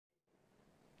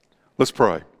Let's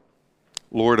pray.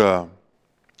 Lord,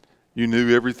 you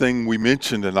knew everything we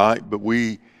mentioned tonight, but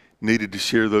we needed to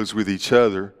share those with each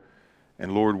other.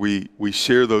 And Lord, we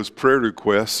share those prayer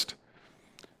requests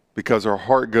because our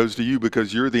heart goes to you,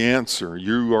 because you're the answer.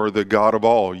 You are the God of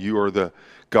all. You are the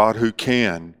God who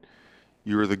can.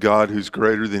 You are the God who's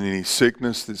greater than any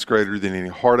sickness, that's greater than any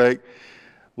heartache.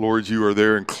 Lord, you are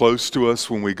there and close to us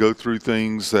when we go through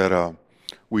things that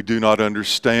we do not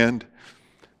understand.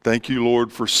 Thank you,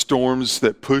 Lord, for storms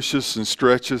that push us and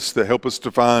stretch us, that help us to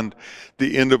find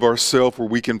the end of ourselves where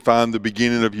we can find the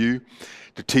beginning of you,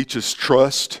 to teach us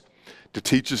trust, to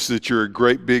teach us that you're a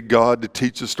great big God, to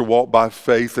teach us to walk by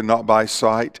faith and not by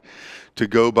sight, to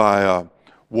go by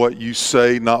what you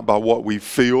say, not by what we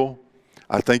feel.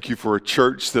 I thank you for a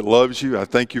church that loves you. I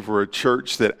thank you for a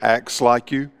church that acts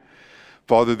like you.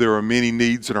 Father, there are many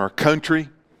needs in our country.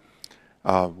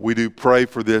 We do pray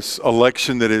for this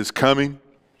election that is coming.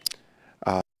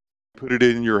 Put it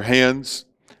in your hands.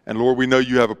 And Lord, we know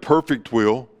you have a perfect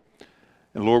will.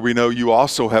 And Lord, we know you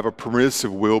also have a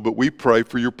permissive will, but we pray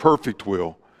for your perfect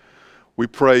will. We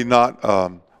pray not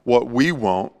what we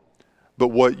want, but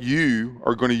what you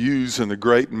are going to use in the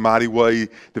great and mighty way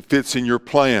that fits in your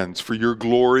plans for your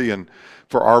glory and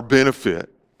for our benefit.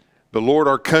 But Lord,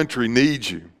 our country needs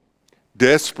you,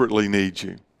 desperately needs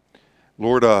you.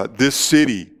 Lord, this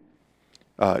city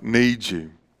needs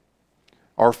you.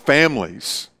 Our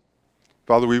families,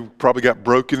 Father, we've probably got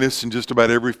brokenness in just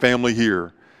about every family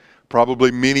here.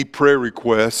 Probably many prayer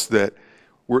requests that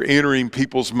were entering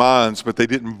people's minds, but they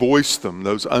didn't voice them,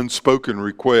 those unspoken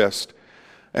requests.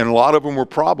 And a lot of them were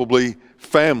probably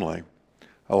family.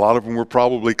 A lot of them were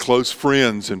probably close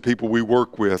friends and people we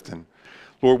work with. And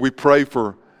Lord, we pray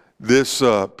for this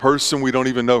person. We don't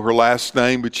even know her last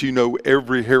name, but you know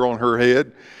every hair on her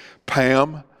head,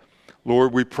 Pam.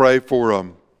 Lord, we pray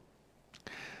for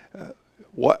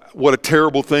what a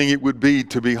terrible thing it would be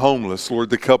to be homeless. Lord,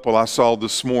 the couple I saw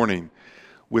this morning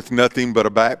with nothing but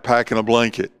a backpack and a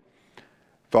blanket.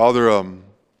 Father,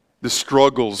 the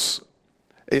struggles,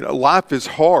 life is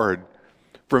hard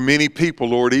for many people,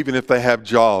 Lord, even if they have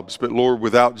jobs. But Lord,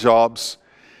 without jobs,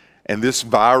 and this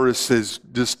virus has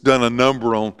just done a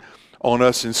number on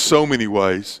us in so many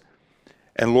ways.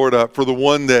 And Lord, for the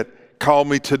one that called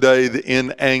me today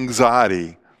in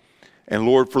anxiety, and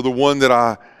Lord, for the one that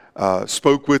I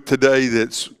spoke with today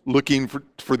that's looking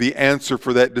for the answer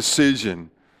for that decision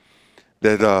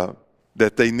that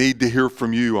they need to hear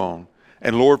from you on.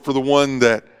 And Lord, for the one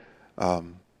that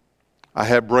I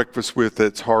had breakfast with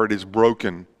that's heart is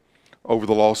broken over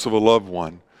the loss of a loved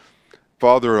one.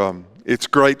 Father, it's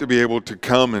great to be able to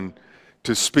come and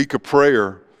to speak a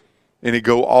prayer and it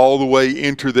go all the way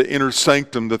into the inner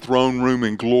sanctum, the throne room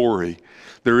in glory.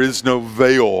 There is no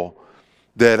veil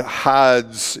that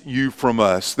hides you from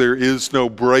us. There is no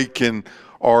break in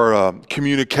our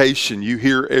communication. You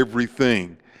hear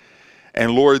everything.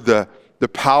 And Lord, the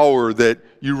power that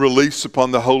you release upon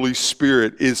the Holy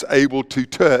Spirit is able to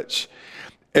touch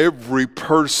every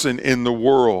person in the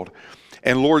world.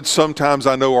 And Lord, sometimes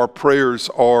I know our prayers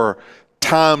are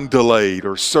time delayed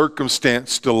or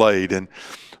circumstance delayed. And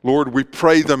Lord, we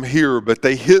pray them here, but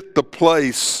they hit the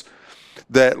place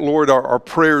that, Lord, our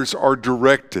prayers are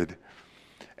directed.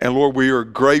 And Lord, we are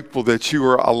grateful that you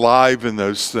are alive in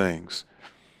those things.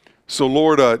 So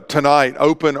Lord, tonight,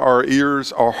 open our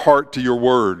ears, our heart to your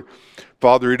word.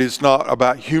 Father, it is not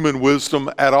about human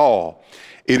wisdom at all.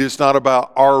 It is not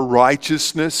about our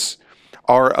righteousness,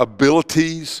 our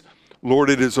abilities. Lord,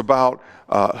 it is about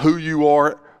who you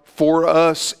are for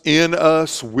us, in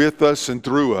us, with us, and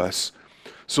through us.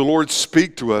 So Lord,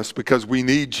 speak to us because we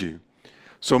need you.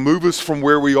 So move us from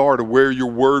where we are to where your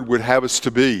word would have us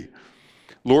to be.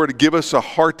 Lord, give us a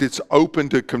heart that's open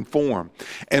to conform.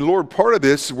 And Lord, part of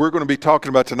this we're going to be talking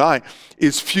about tonight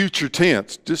is future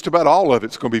tense. Just about all of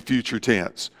it's going to be future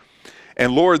tense.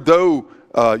 And Lord, though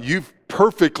you've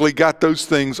perfectly got those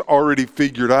things already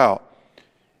figured out,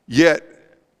 yet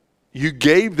you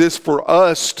gave this for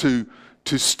us to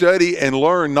study and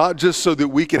learn, not just so that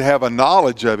we could have a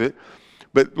knowledge of it,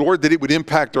 but Lord, that it would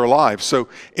impact our lives. So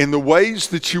in the ways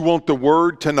that you want the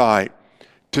word tonight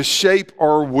to shape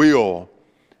our will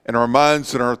and our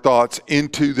minds and our thoughts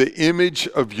into the image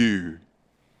of you,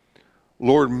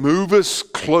 Lord, move us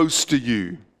close to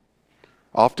you.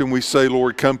 Often we say,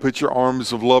 Lord, come put your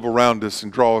arms of love around us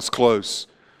and draw us close.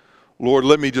 Lord,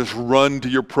 let me just run to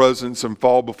your presence and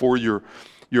fall before your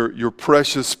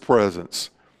precious presence.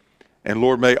 And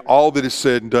Lord, may all that is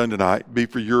said and done tonight be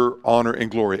for your honor and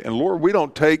glory. And Lord, we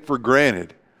don't take for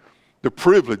granted the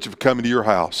privilege of coming to your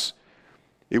house.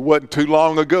 It wasn't too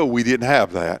long ago we didn't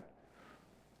have that.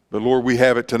 But Lord, we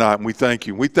have it tonight, and we thank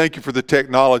you. We thank you for the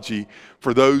technology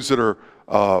for those that are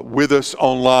with us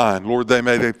online. Lord,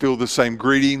 may they feel the same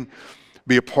greeting,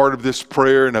 be a part of this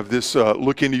prayer and of this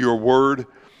look into your word.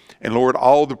 And Lord,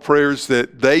 all the prayers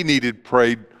that they needed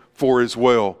prayed for as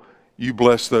well, you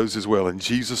bless those as well. In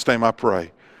Jesus' name I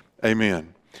pray.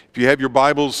 Amen. If you have your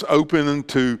Bibles open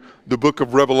to the book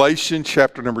of Revelation,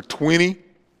 chapter number 20.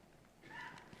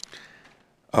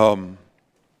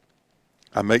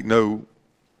 I make no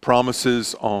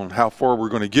promises on how far we're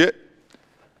going to get.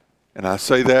 And I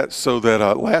say that so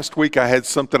that last week I had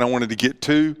something I wanted to get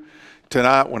to.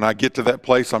 Tonight, when I get to that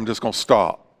place, I'm just going to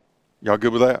stop. Y'all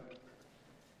good with that?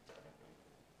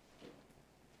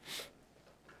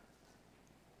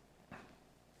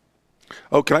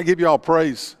 Oh, can I give you all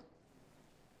praise?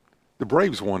 The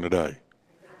Braves won today.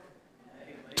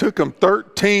 Took them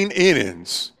 13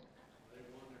 innings.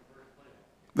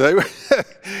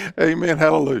 Amen,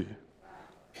 hallelujah.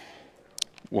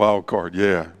 Wild card,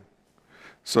 yeah.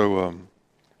 So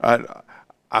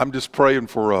I'm just praying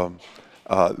for,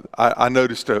 I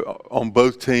noticed on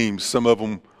both teams, some of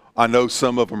them, I know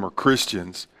some of them are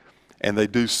Christians, and they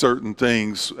do certain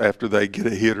things after they get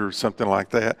a hit or something like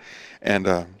that.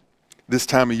 And this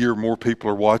time of year, more people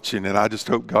are watching, and I just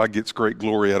hope God gets great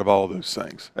glory out of all those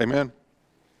things. Amen.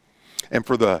 And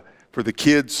for the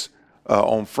kids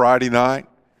on Friday night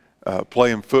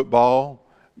playing football,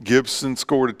 Gibson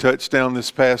scored a touchdown this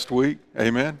past week.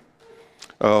 Amen.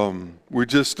 We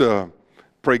just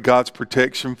pray God's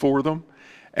protection for them,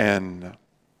 and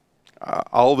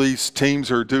all these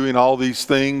teams are doing all these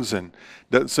things, and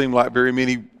doesn't seem like very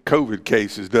many COVID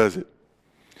cases, does it?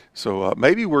 So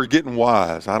maybe we're getting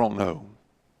wise. I don't know.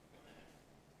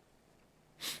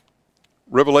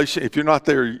 Revelation, if you're not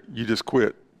there, you just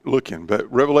quit looking.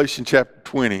 But Revelation chapter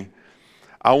 20,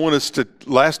 I want us to,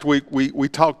 last week we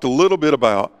talked a little bit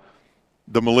about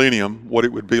the millennium, what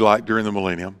it would be like during the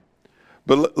millennium.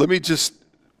 But let me just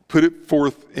put it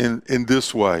forth in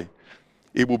this way.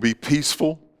 It will be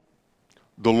peaceful.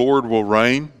 The Lord will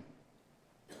reign.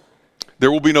 There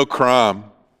will be no crime.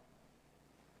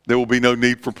 There will be no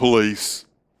need for police.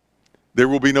 There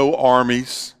will be no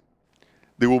armies.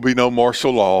 There will be no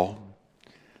martial law.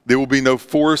 There will be no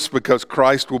force because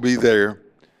Christ will be there.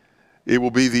 It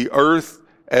will be the earth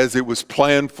as it was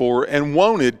planned for and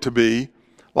wanted to be,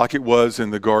 like it was in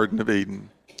the Garden of Eden.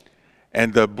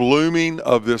 And the blooming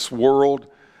of this world,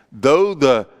 though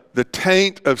the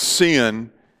taint of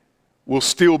sin will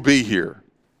still be here.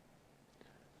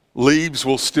 Leaves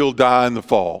will still die in the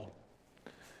fall.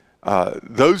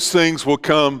 Those things will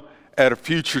come at a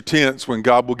future tense when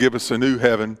God will give us a new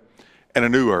heaven and a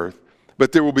new earth.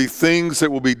 But there will be things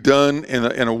that will be done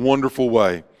in a wonderful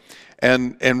way.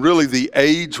 And really the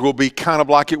age will be kind of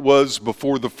like it was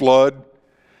before the flood,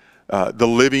 the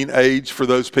living age for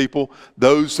those people.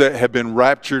 Those that have been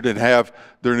raptured and have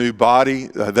their new body,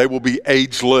 they will be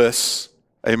ageless.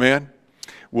 Amen?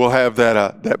 We'll have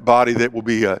that body that will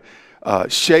be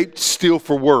shaped still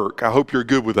for work. I hope you're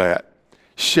good with that.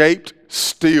 Shaped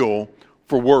still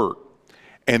for work.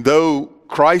 And though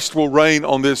Christ will reign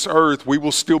on this earth, we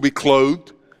will still be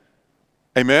clothed.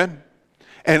 Amen?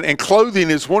 And clothing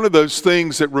is one of those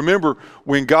things that, remember,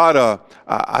 when God,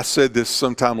 I said this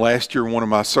sometime last year in one of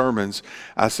my sermons,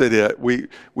 I said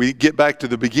we get back to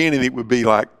the beginning, it would be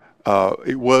like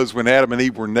it was when Adam and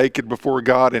Eve were naked before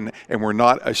God and were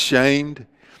not ashamed.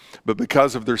 But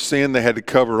because of their sin, they had to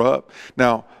cover up.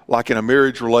 Now, like in a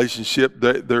marriage relationship,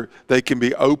 they can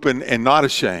be open and not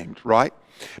ashamed, right?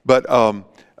 But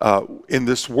in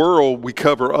this world, we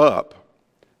cover up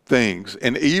things.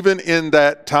 And even in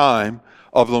that time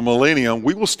of the millennium,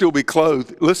 we will still be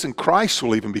clothed. Listen, Christ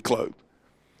will even be clothed.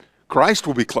 Christ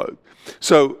will be clothed.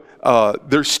 So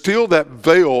there's still that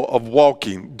veil of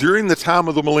walking during the time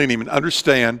of the millennium. And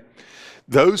understand,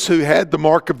 those who had the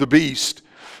mark of the beast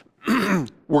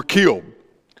were killed.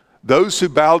 Those who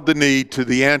bowed the knee to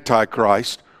the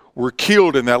Antichrist were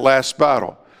killed in that last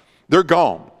battle. They're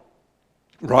gone,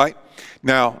 right?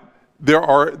 Now, there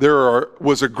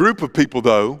was a group of people,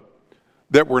 though,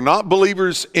 that were not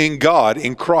believers in God,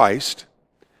 in Christ,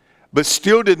 but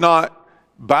still did not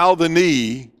bow the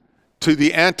knee to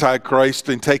the Antichrist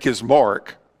and take his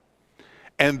mark.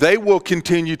 And they will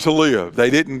continue to live.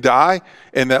 They didn't die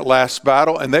in that last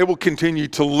battle, and they will continue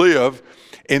to live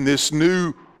in this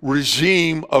new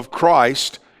regime of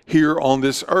Christ here on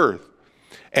this earth.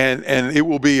 And it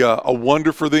will be a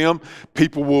wonder for them.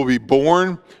 People will be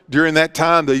born during that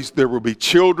time. There will be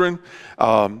children.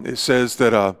 It says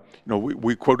that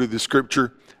we quoted the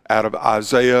scripture out of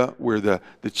Isaiah where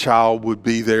the child would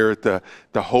be there at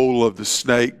the hole of the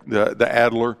snake, the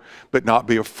adder, but not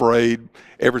be afraid.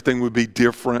 Everything would be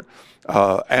different.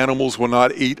 Animals will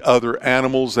not eat other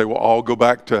animals. They will all go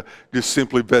back to just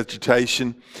simply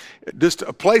vegetation. Just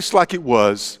a place like it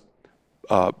was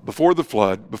before the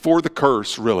flood, before the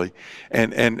curse, really,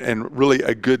 and really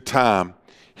a good time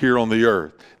here on the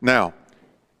earth. Now,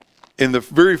 in the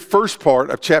very first part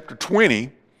of chapter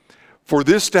 20, for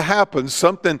this to happen,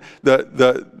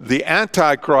 the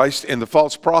Antichrist and the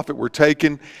false prophet were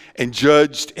taken and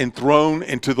judged and thrown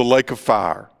into the lake of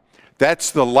fire.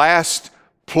 That's the last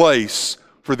place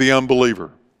for the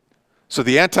unbeliever. So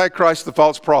the Antichrist, the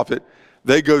false prophet,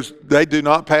 they do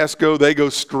not pass go, they go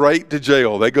straight to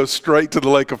jail. They go straight to the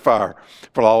lake of fire.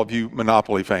 For all of you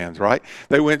Monopoly fans, right?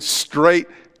 They went straight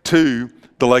to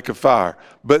the lake of fire.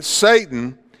 But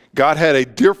Satan, God had a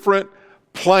different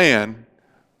plan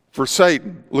for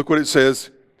Satan. Look what it says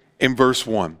in verse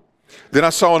 1. Then I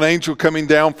saw an angel coming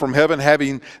down from heaven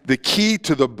having the key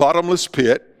to the bottomless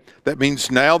pit. That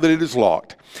means now that it is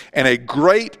locked. And a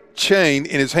great chain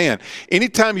in his hand.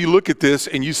 Anytime you look at this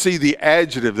and you see the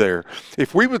adjective there,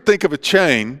 if we would think of a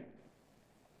chain,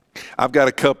 I've got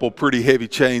a couple pretty heavy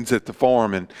chains at the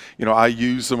farm, and I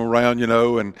use them around,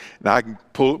 and I can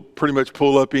pretty much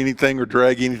pull up anything or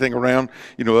drag anything around,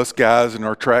 us guys and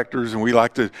our tractors, and we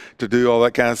like to do all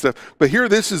that kind of stuff. But here,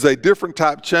 this is a different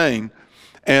type chain,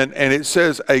 and it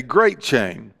says a great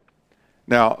chain.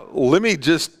 Now, let me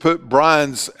just put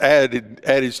Brian's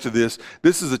adage to this.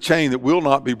 This is a chain that will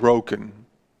not be broken.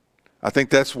 I think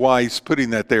that's why he's putting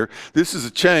that there. This is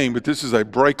a chain, but this is a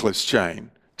breakless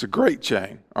chain. It's a great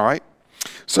chain, all right?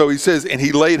 So he says, and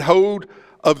he laid hold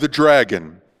of the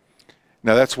dragon.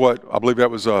 Now that's what, I believe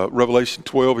that was Revelation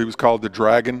 12. He was called the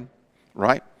dragon,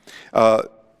 right?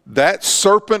 That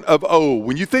serpent of old.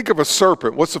 When you think of a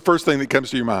serpent, what's the first thing that comes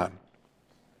to your mind?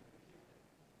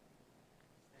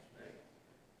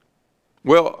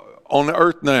 Well, on the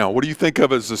earth now, what do you think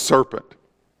of as a serpent?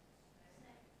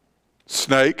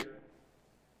 Snake.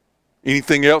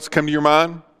 Anything else come to your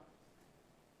mind?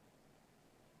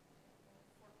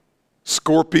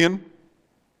 Scorpion.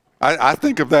 I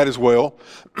think of that as well.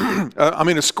 I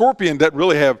mean, a scorpion doesn't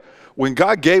really have, when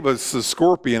God gave us a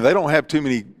scorpion, they don't have too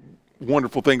many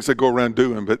wonderful things they go around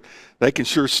doing, but they can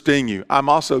sure sting you. I'm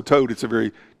also told it's a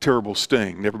very terrible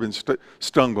sting. Never been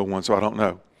stung by one, so I don't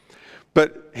know.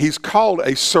 But he's called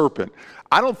a serpent.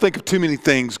 I don't think of too many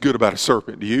things good about a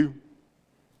serpent, do you?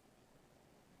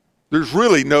 There's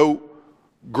really no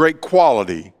great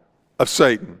quality of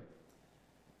Satan.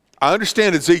 I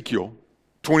understand Ezekiel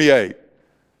 28.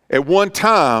 At one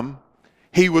time,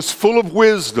 he was full of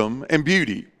wisdom and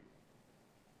beauty.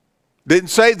 Didn't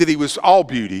say that he was all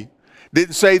beauty.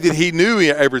 Didn't say that he knew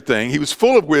everything. He was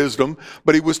full of wisdom,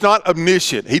 but he was not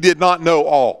omniscient. He did not know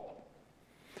all.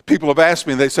 People have asked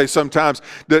me, and they say sometimes,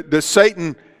 does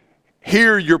Satan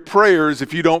hear your prayers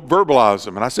if you don't verbalize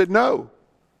them? And I said, no.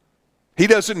 He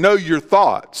doesn't know your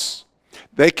thoughts.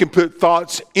 They can put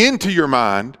thoughts into your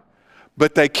mind,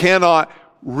 but they cannot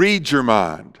read your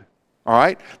mind. All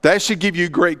right? That should give you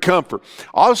great comfort.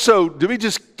 Also, let me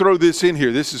just throw this in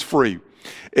here. This is free.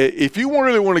 If you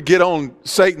really want to get on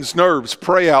Satan's nerves,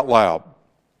 pray out loud.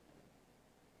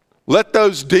 Let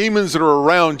those demons that are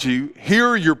around you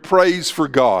hear your praise for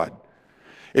God.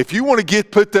 If you want to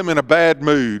put them in a bad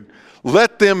mood,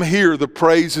 let them hear the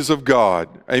praises of God.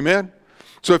 Amen?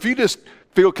 So if you just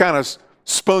feel kind of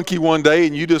spunky one day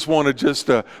and you just want to just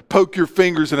poke your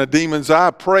fingers in a demon's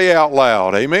eye, pray out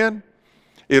loud. Amen?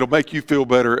 It'll make you feel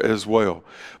better as well.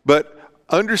 But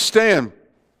understand,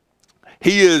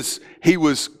 he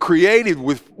was created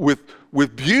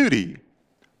with beauty,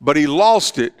 but he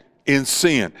lost it in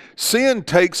sin. Sin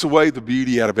takes away the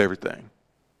beauty out of everything.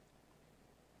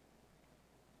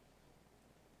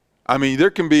 I mean,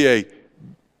 there can be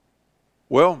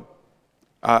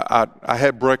I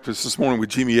had breakfast this morning with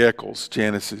Jimmy Eccles,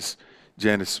 Janice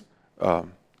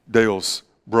Dale's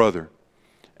brother.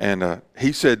 And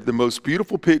he said the most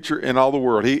beautiful picture in all the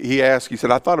world, he asked, he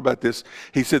said, I thought about this.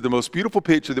 He said the most beautiful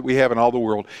picture that we have in all the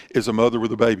world is a mother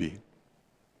with a baby.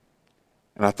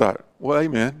 And I thought, well,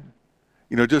 amen.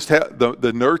 Just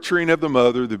the nurturing of the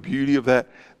mother, the beauty of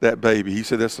that baby. He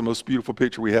said that's the most beautiful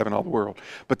picture we have in all the world.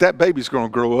 But that baby's going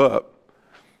to grow up.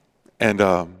 And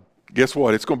guess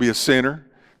what? It's going to be a sinner.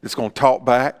 It's going to talk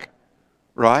back,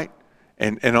 right?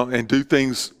 And do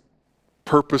things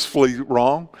purposefully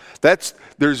wrong.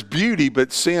 There's beauty,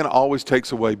 but sin always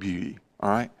takes away beauty, all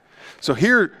right? So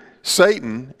here,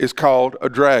 Satan is called a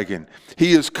dragon.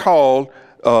 He is called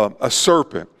a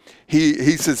serpent.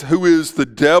 He says, who is the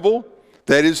devil?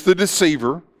 That is the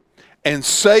deceiver. And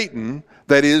Satan,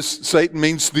 that is, Satan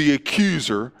means the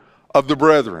accuser of the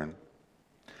brethren.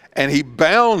 And he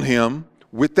bound him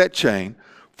with that chain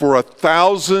for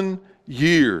 1,000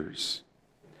 years.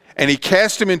 And he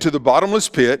cast him into the bottomless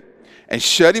pit and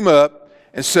shut him up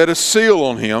and set a seal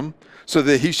on him so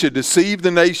that he should deceive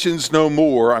the nations no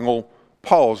more. I'm going to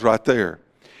pause right there.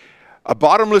 A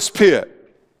bottomless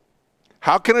pit.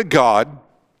 How can a God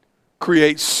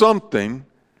create something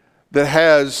that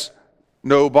has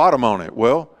no bottom on it?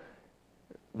 Well,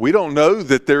 we don't know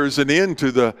that there is an end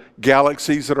to the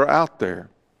galaxies that are out there.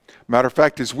 Matter of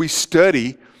fact, as we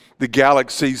study the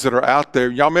galaxies that are out there,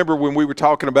 y'all remember when we were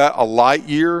talking about a light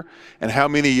year and how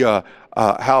many,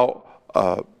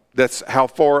 that's how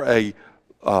far a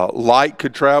light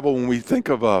could travel when we think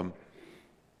of,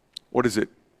 what is it?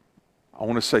 I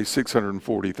want to say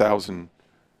 640,000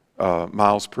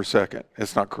 miles per second.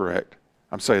 That's not correct.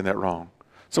 I'm saying that wrong.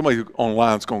 Somebody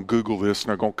online is going to Google this, and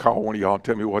they're going to call one of y'all and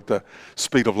tell me what the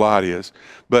speed of light is.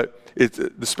 But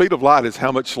the speed of light is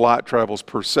how much light travels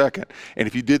per second. And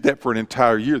if you did that for an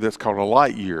entire year, that's called a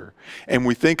light year. And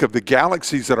we think of the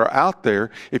galaxies that are out there.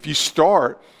 If you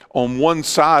start on one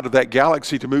side of that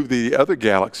galaxy to move to the other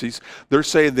galaxies, they're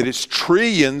saying that it's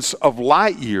trillions of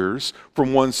light years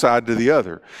from one side to the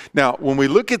other. Now, when we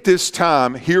look at this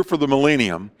time here for the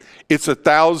millennium, it's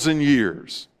 1,000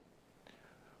 years.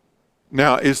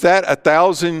 Now, is that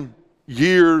 1,000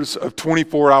 years of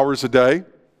 24 hours a day?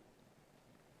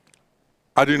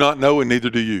 I do not know, and neither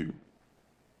do you.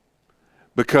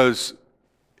 Because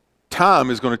time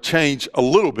is going to change a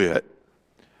little bit,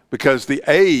 because the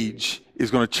age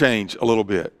is going to change a little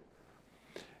bit.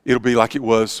 It'll be like it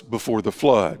was before the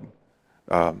flood.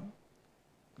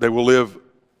 They will live,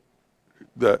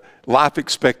 the life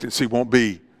expectancy won't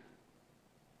be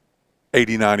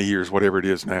 80, 90 years, whatever it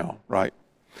is now, right?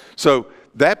 So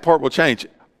that part will change.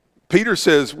 Peter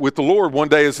says, with the Lord, one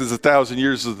day is as 1,000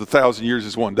 years, as 1,000 years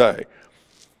is one day.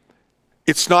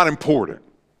 It's not important.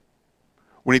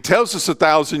 When he tells us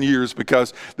 1,000 years,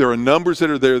 because there are numbers that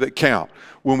are there that count.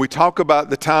 When we talk about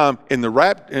the time in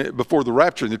the before the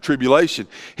rapture and the tribulation,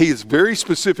 he is very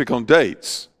specific on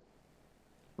dates,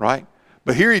 right?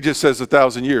 But here he just says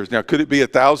 1,000 years. Now, could it be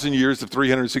 1,000 years of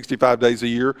 365 days a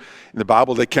year? In the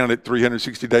Bible, they counted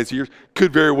 360 days a year.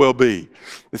 Could very well be.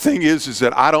 The thing is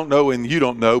that I don't know and you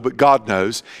don't know, but God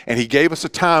knows. And he gave us a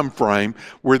time frame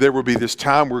where there would be this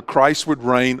time where Christ would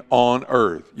reign on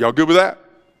earth. Y'all good with that?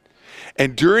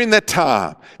 And during that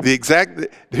time,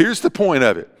 here's the point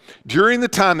of it. During the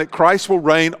time that Christ will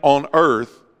reign on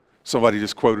earth, somebody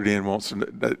just quoted in once, now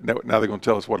they're going to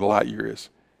tell us what a light year is.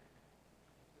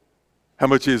 How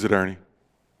much is it, Ernie?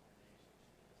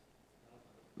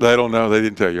 They don't know. They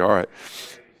didn't tell you. All right.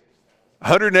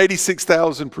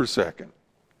 186,000 per second.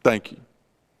 Thank you.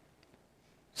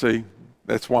 See,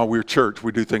 that's why we're church.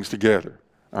 We do things together.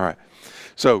 All right.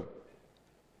 So,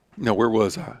 now where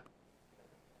was I?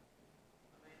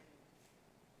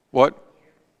 What?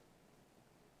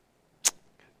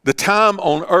 The time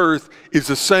on earth is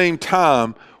the same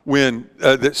time when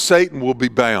that Satan will be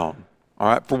bound. All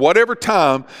right, for whatever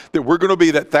time that we're going to be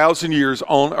that 1,000 years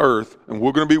on earth, and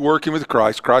we're going to be working with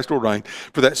Christ, Christ will reign.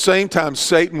 For that same time,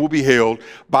 Satan will be held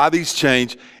by these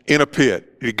chains in a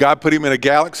pit. Did God put him in a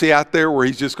galaxy out there where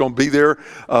he's just going to be there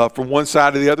from one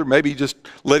side to the other? Maybe just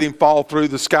let him fall through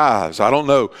the skies. I don't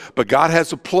know. But God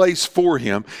has a place for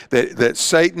him that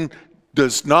Satan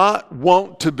does not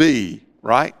want to be,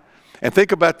 right? And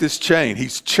think about this chain.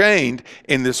 He's chained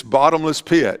in this bottomless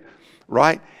pit,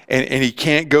 right? And he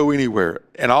can't go anywhere.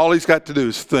 And all he's got to do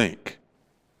is think.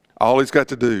 All he's got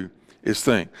to do is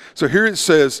think. So here it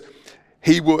says,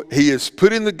 he is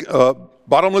put in the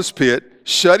bottomless pit,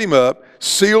 shut him up,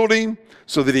 sealed him,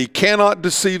 so that he cannot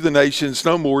deceive the nations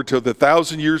no more till the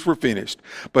 1,000 years were finished.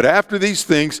 But after these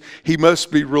things, he must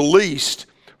be released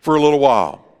for a little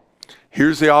while.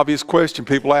 Here's the obvious question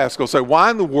people ask. They'll say,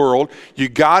 why in the world you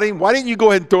got him? Why didn't you go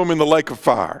ahead and throw him in the lake of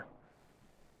fire?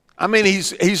 I mean,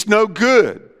 he's no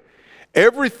good.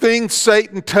 Everything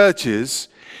Satan touches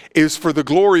is for the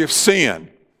glory of sin.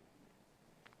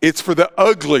 It's for the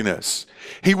ugliness.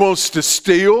 He wants to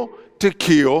steal, to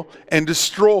kill, and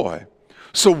destroy.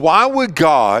 So why would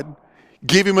God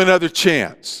give him another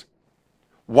chance?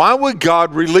 Why would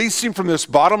God release him from this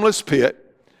bottomless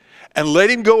pit and let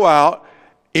him go out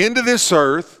into this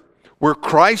earth where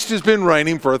Christ has been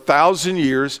reigning for 1,000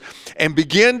 years and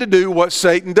begin to do what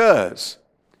Satan does?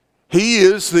 He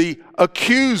is the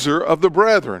accuser of the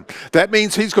brethren. That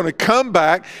means he's going to come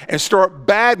back and start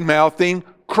bad-mouthing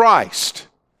Christ.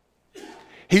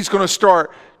 He's going to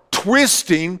start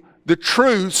twisting the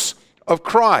truths of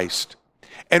Christ.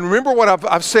 And remember what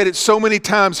I've said it so many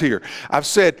times here. I've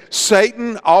said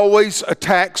Satan always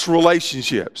attacks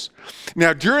relationships.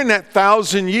 Now, during that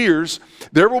 1,000 years,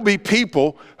 there will be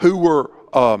people who were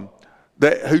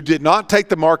who did not take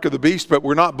the mark of the beast, but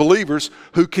were not believers,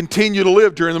 who continue to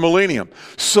live during the millennium.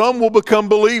 Some will become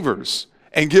believers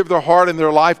and give their heart and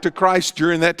their life to Christ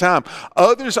during that time.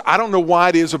 Others, I don't know why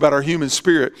it is about our human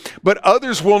spirit, but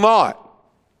others will not.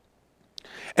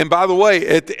 And by the way,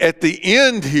 at the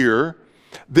end here,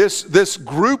 this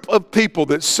group of people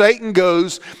that Satan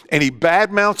goes and he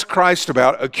badmouths Christ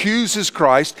about, accuses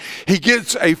Christ, he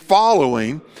gets a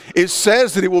following. It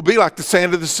says that it will be like the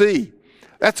sand of the sea.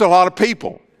 That's a lot of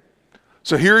people.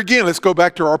 So here again, let's go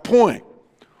back to our point.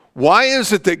 Why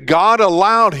is it that God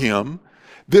allowed him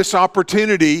this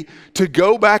opportunity to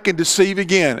go back and deceive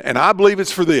again? And I believe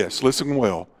it's for this. Listen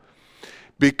well.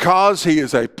 Because he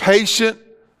is a patient,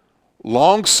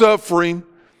 long-suffering,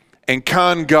 and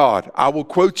kind God. I will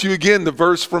quote you again the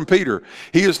verse from Peter.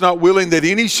 He is not willing that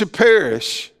any should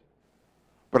perish,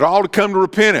 but all to come to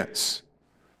repentance.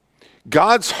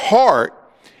 God's heart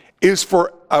is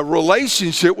for a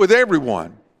relationship with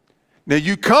everyone. Now,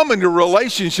 you come into a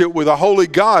relationship with a holy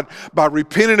God by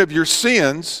repenting of your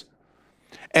sins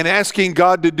and asking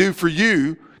God to do for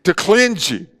you, to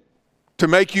cleanse you, to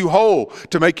make you whole,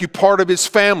 to make you part of his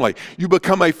family. You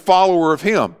become a follower of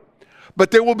him.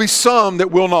 But there will be some that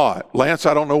will not. Lance,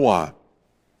 I don't know why.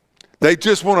 They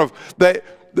just want to,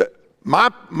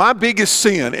 my biggest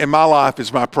sin in my life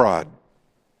is my pride.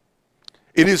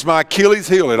 It is my Achilles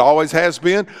heel. It always has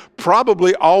been,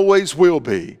 probably always will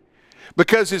be.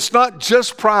 Because it's not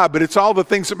just pride, but it's all the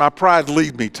things that my pride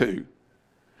lead me to.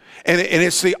 And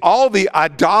it's all the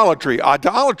idolatry.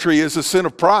 Idolatry is a sin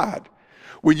of pride.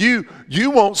 When you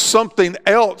want something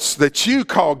else that you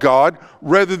call God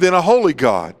rather than a holy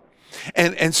God.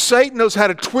 And Satan knows how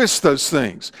to twist those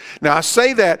things. Now, I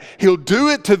say that he'll do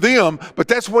it to them, but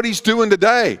that's what he's doing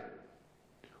today.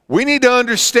 We need to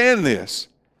understand this.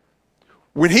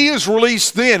 When he is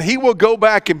released then, he will go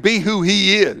back and be who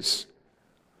he is.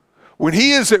 When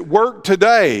he is at work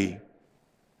today,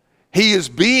 he is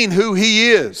being who he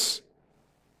is.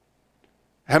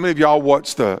 How many of y'all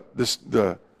watched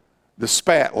the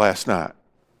spat last night?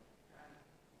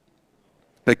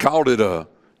 They called it a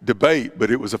debate,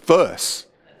 but it was a fuss.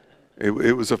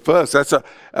 It was a fuss.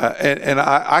 And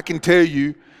I can tell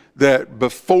you that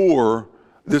before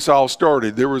this all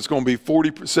started, there was going to be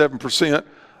 47%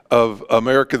 of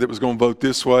America that was going to vote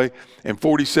this way, and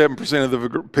 47% of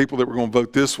the people that were going to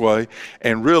vote this way,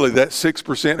 and really that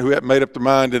 6% who hadn't made up their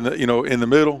mind in the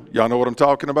middle. Y'all know what I'm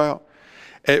talking about?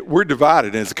 We're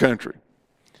divided as a country.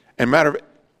 And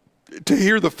to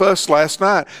hear the fuss last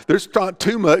night, there's not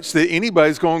too much that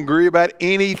anybody's going to agree about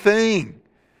anything.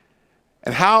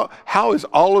 And how is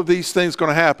all of these things going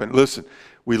to happen? Listen,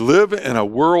 we live in a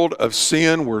world of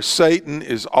sin where Satan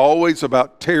is always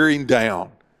about tearing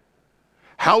down.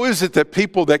 How is it that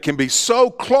people that can be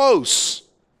so close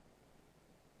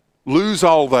lose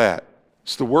all that?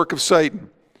 It's the work of Satan.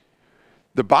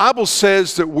 The Bible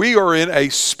says that we are in a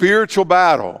spiritual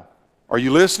battle. Are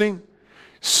you listening?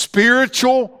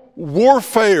 Spiritual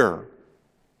warfare.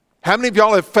 How many of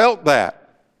y'all have felt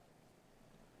that?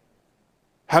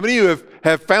 How many of you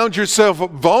have found yourself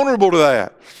vulnerable to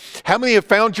that? How many have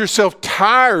found yourself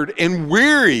tired and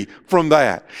weary from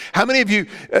that? How many of you,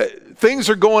 things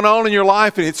are going on in your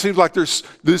life and it seems like there's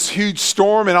this huge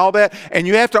storm and all that, and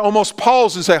you have to almost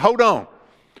pause and say, hold on,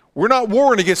 we're not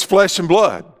warring against flesh and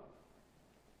blood,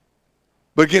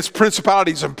 but against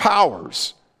principalities and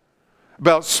powers,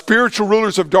 about spiritual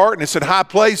rulers of darkness in high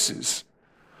places.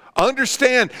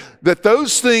 Understand that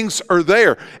those things are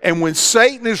there. And when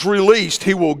Satan is released,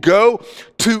 he will go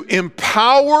to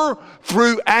empower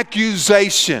through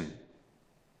accusation,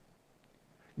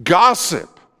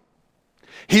 gossip.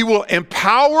 He will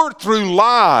empower through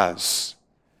lies.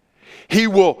 He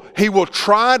will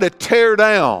try to tear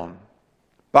down.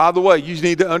 By the way, you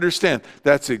need to understand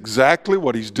that's exactly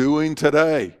what he's doing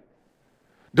today.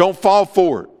 Don't fall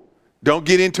for it. Don't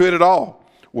get into it at all.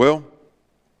 Well,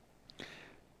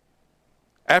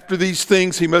 after these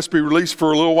things, he must be released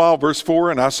for a little while. Verse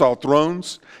 4, and I saw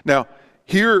thrones. Now,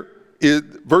 here is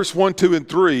verse 1, 2, and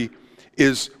 3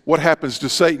 is what happens to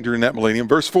Satan during that millennium.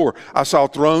 Verse 4, I saw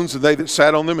thrones, and they that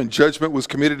sat on them, and judgment was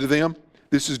committed to them.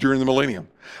 This is during the millennium.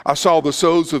 I saw the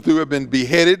souls of who have been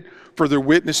beheaded for their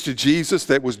witness to Jesus.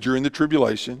 That was during the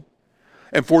tribulation.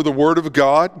 And for the word of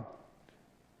God,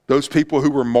 those people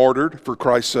who were martyred for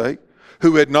Christ's sake,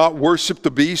 who had not worshiped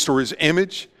the beast or his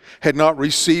image, had not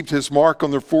received his mark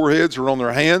on their foreheads or on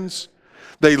their hands.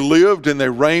 They lived and they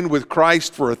reigned with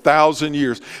Christ for 1,000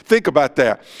 years. Think about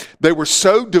that. They were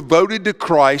so devoted to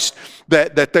Christ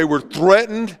that they were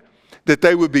threatened that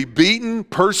they would be beaten,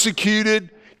 persecuted,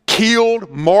 killed,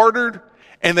 martyred,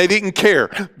 and they didn't care.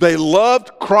 They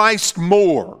loved Christ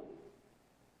more.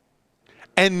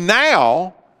 And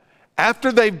now,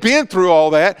 after they've been through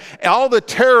all that, all the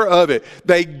terror of it,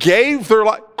 they gave their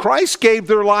life. Christ gave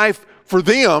their life for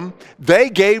them. They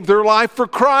gave their life for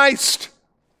Christ.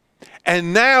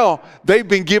 And now they've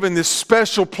been given this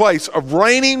special place of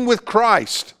reigning with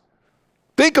Christ.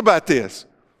 Think about this.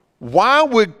 Why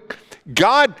would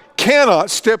God cannot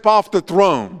step off the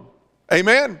throne?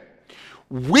 Amen?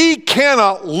 We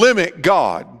cannot limit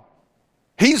God.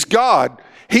 He's God.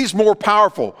 He's more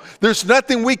powerful. There's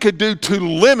nothing we could do to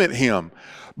limit him,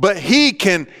 but he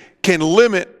can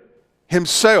limit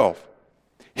himself.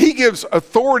 He gives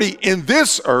authority in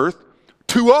this earth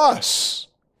to us.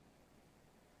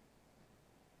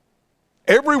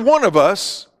 Every one of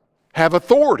us have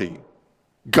authority,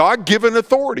 God-given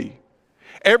authority.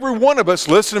 Every one of us,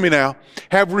 listen to me now,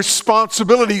 have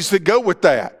responsibilities that go with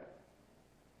that.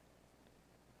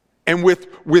 And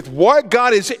with what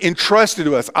God has entrusted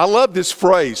to us, I love this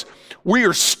phrase, we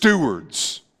are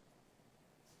stewards.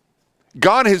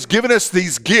 God has given us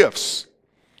these gifts.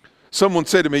 Someone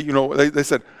said to me, they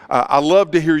said, I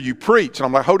love to hear you preach. And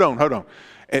I'm like, hold on.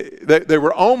 They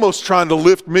were almost trying to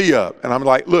lift me up. And I'm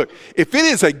like, look, if it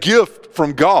is a gift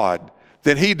from God,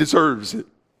 then he deserves it,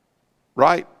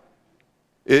 right?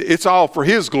 It's all for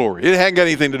his glory. It hasn't got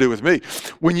anything to do with me.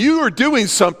 When you are doing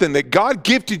something that God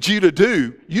gifted you to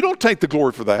do, you don't take the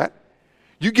glory for that.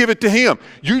 You give it to him.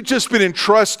 You've just been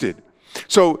entrusted.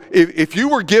 So if you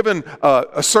were given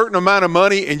a certain amount of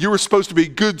money and you were supposed to be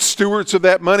good stewards of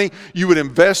that money, you would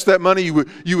invest that money,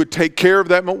 you would take care of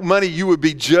that money, you would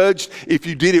be judged if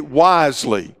you did it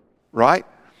wisely, right?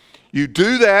 You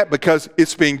do that because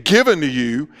it's been given to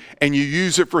you and you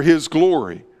use it for his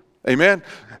glory. Amen?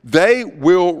 They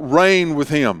will reign with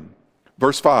him.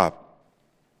 Verse 5.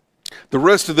 The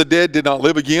rest of the dead did not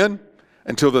live again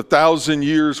until the 1,000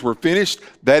 years were finished.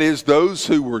 That is, those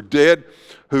who were dead,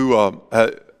 who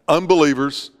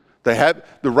unbelievers. They had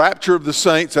the rapture of the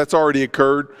saints. That's already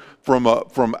occurred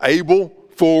from Abel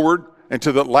forward and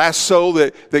to the last soul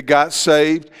that got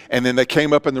saved. And then they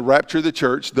came up in the rapture of the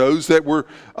church. Those that were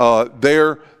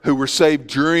there who were saved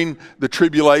during the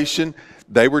tribulation,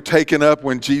 they were taken up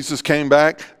when Jesus came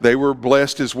back. They were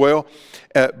blessed as well.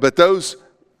 But those,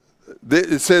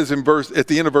 it says at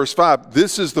the end of verse 5,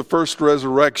 this is the first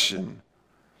resurrection.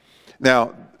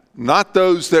 Now, not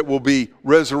those that will be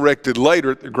resurrected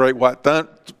later at the great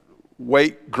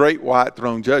white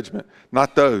throne judgment.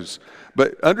 Not those.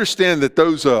 But understand that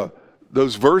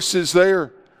those verses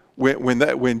there,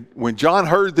 when John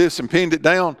heard this and pinned it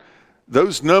down,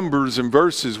 those numbers and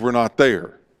verses were not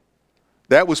there.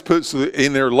 That was put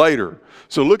in there later.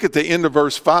 So look at the end of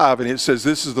verse 5, and it says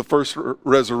this is the first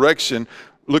resurrection.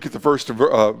 Look at the first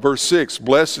verse 6.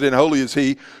 Blessed and holy is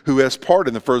he who has part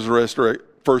in the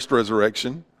first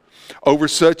resurrection. Over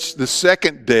such the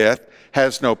second death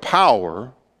has no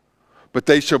power, but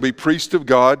they shall be priests of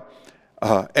God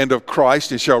and of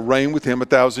Christ, and shall reign with him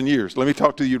 1,000 years. Let me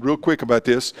talk to you real quick about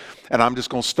this, and I'm just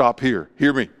going to stop here.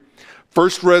 Hear me.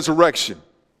 First resurrection.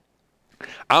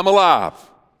 I'm alive.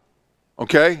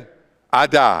 Okay? I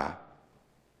die.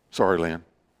 Sorry, Lynn.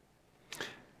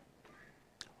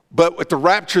 But with the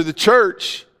rapture of the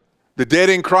church, the dead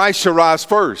in Christ shall rise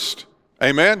first.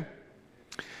 Amen?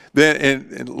 Then,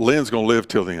 and Lynn's going to live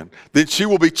till then. Then she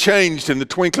will be changed in the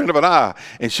twinkling of an eye,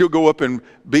 and she'll go up and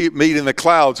meet in the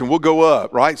clouds, and we'll go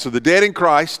up, right? So the dead in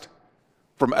Christ,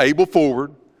 from Abel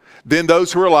forward, then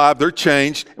those who are alive, they're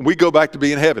changed, and we go back to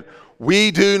be in heaven. We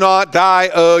do not die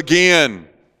again.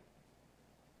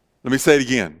 Let me say it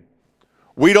again.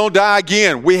 We don't die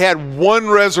again. We had one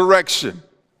resurrection.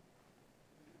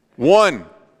 One.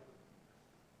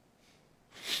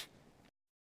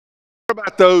 What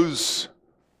about those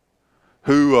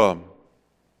who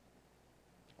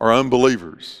are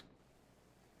unbelievers?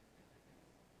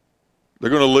 They're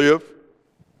going to live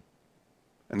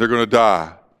and they're going to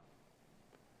die.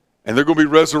 And they're going to be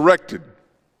resurrected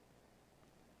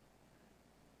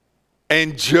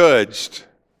and judged.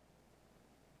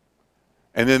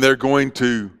 And then they're going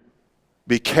to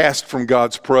be cast from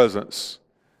God's presence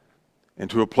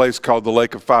into a place called the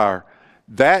lake of fire.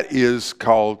 That is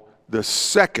called the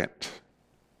second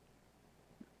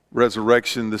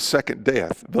resurrection, the second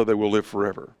death, though they will live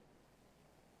forever.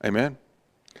 Amen?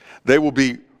 They will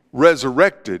be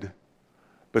resurrected,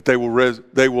 but they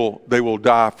will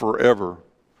die forever.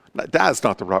 Die is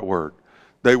not the right word.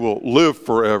 They will live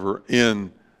forever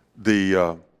in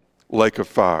the lake of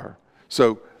fire.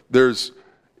 So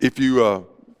if you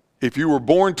were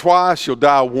born twice, you'll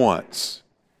die once.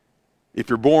 If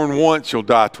you're born once, you'll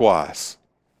die twice.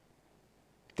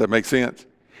 Does that make sense?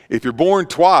 If you're born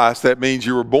twice, that means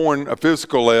you were born a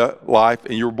physical life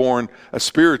and you were born a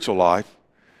spiritual life,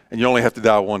 and you only have to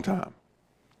die one time.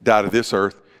 Die to this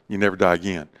earth, you never die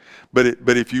again.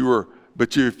 But if you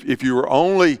were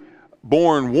only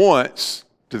born once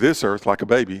to this earth like a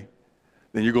baby,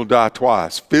 then you're going to die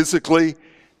twice, physically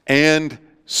and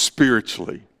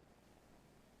spiritually.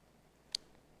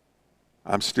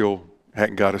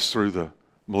 Hadn't got us through the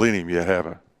millennium yet, have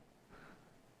I?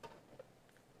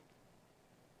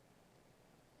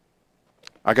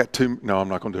 I got no, I'm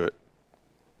not going to do it.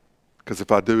 Because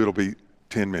if I do, it'll be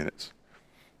 10 minutes.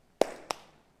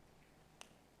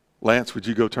 Lance, would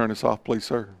you go turn this off, please,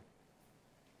 sir?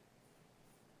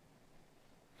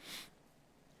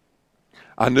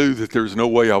 I knew that there was no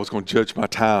way I was going to judge my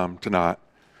time tonight.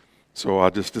 So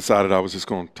I just decided I was just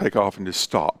going to take off and just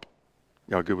stop.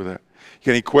 Y'all good with that? You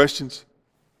got any questions?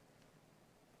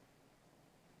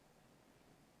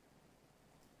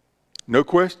 No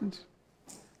questions?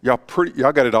 Y'all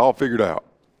got it all figured out.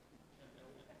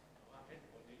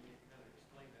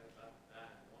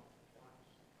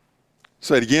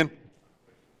 Say it again.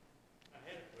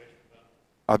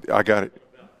 I got it.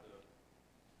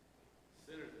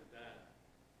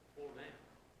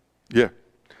 Yeah,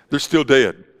 they're still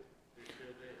dead.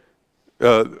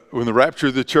 When the rapture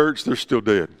of the church, they're still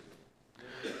dead.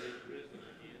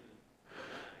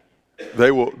 They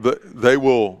will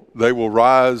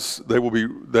rise. They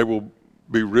will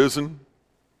be risen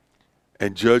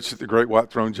and judged at the great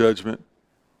white throne judgment,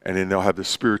 and then they'll have the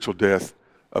spiritual death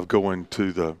of going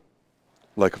to the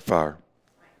lake of fire.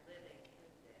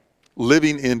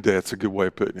 Living in death's a good way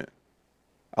of putting it.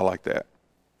 I like that.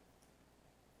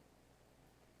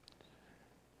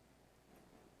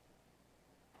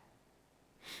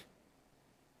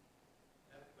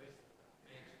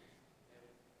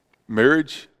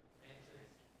 Marriage?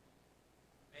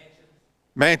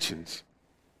 Mansions.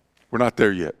 We're not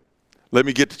there yet. Let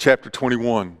me get to chapter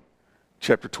 21,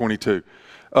 chapter 22.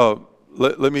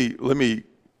 Let me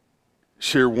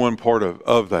share one part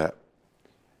of that.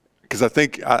 Because I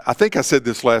think I said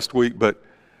this last week, but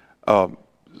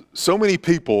so many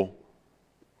people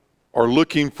are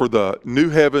looking for the new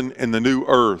heaven and the new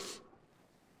earth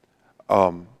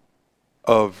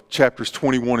of chapters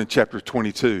 21 and chapter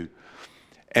 22.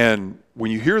 And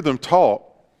when you hear them talk,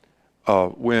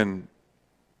 when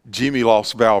Jimmy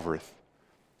lost Valvarith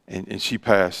and she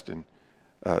passed, and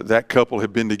that couple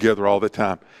had been together all the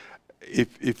time.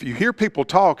 If you hear people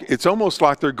talk, it's almost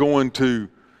like they're going to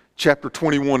chapter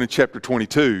 21 and chapter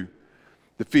 22,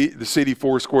 the city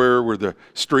foursquare where the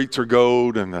streets are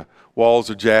gold and the walls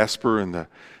are jasper and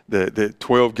the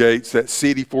 12 gates, that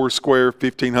city foursquare,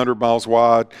 1,500 miles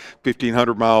wide,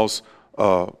 1,500 miles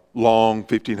long,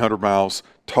 1,500 miles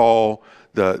tall.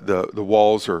 The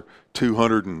walls are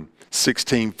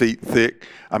 216 feet thick.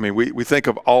 I mean, we think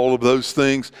of all of those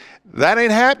things. That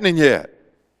ain't happening yet.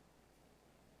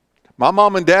 My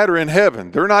mom and dad are in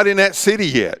heaven. They're not in that city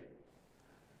yet.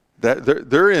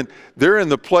 They're in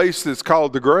the place that's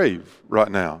called the grave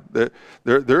right now.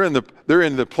 They're in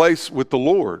the place with the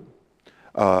Lord.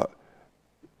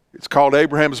 It's called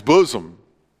Abraham's bosom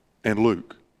in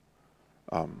Luke.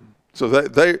 So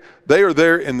they are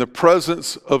there in the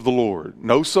presence of the Lord.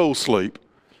 No soul sleep,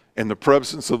 in the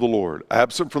presence of the Lord.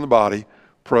 Absent from the body,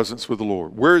 presence with the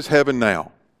Lord. Where is heaven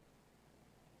now?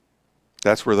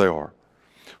 That's where they are.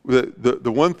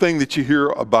 The one thing that you hear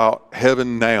about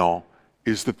heaven now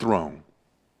is the throne.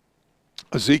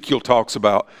 Ezekiel talks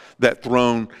about that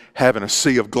throne having a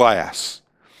sea of glass.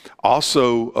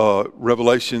 Also,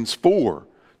 Revelations 4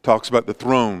 talks about the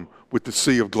throne with the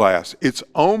sea of glass. It's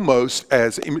almost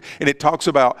as, and it talks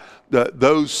about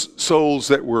those souls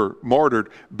that were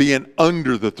martyred being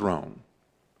under the throne.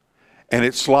 And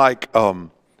it's like, if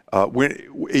I'm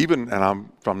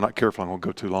not careful, I'm going to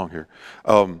go too long here.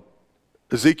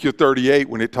 Ezekiel 38,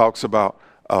 when it talks about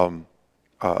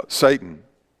Satan,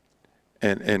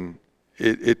 and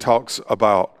it talks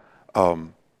about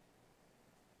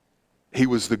he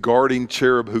was the guarding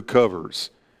cherub who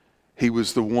covers. He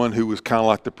was the one who was kind of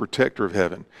like the protector of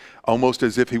heaven, almost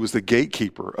as if he was the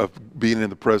gatekeeper of being in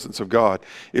the presence of God.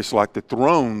 It's like the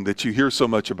throne that you hear so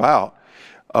much about.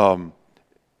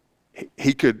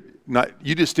 He could not.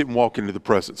 You just didn't walk into the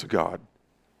presence of God.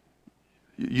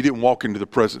 You didn't walk into the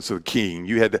presence of the king.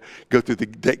 You had to go through the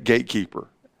gatekeeper.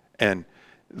 And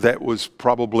that was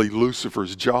probably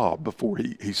Lucifer's job before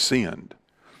he sinned.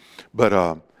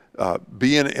 But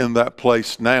being in that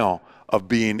place now of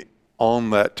being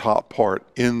on that top part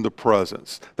in the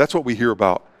presence. That's what we hear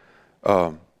about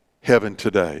heaven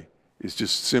today, is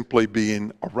just simply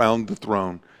being around the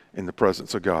throne in the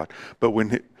presence of God. But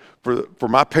for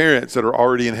my parents that are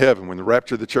already in heaven, when the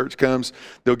rapture of the church comes,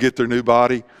 they'll get their new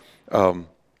body. They'll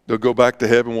go back to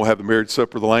heaven. We'll have the marriage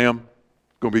supper of the Lamb.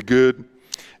 Going to be good.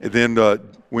 And then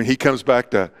when he comes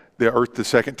back to the earth the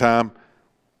second time,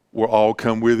 we'll all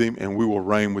come with him and we will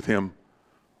reign with him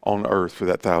on the earth for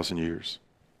that 1,000 years.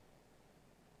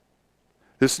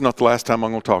 This is not the last time I'm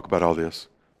going to talk about all this.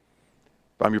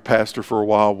 If I'm your pastor for a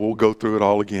while, we'll go through it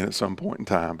all again at some point in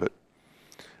time. But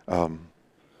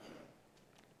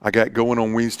I got going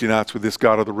on Wednesday nights with this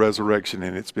God of the resurrection,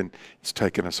 and it's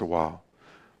taken us a while.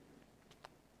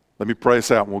 Let me pray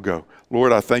us out and we'll go.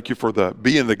 Lord, I thank you for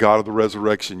being the God of the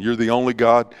resurrection. You're the only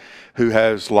God who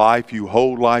has life. You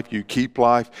hold life. You keep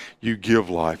life. You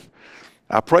give life.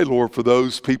 I pray, Lord, for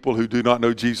those people who do not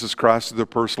know Jesus Christ as their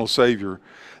personal Savior.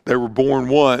 They were born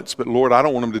once, but Lord, I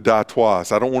don't want them to die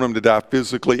twice. I don't want them to die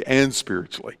physically and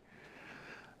spiritually.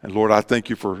 And Lord, I thank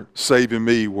you for saving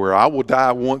me where I will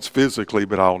die once physically,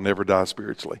 but I'll never die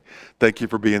spiritually. Thank you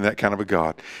for being that kind of a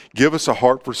God. Give us a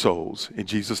heart for souls. In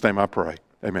Jesus' name I pray.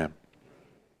 Amen.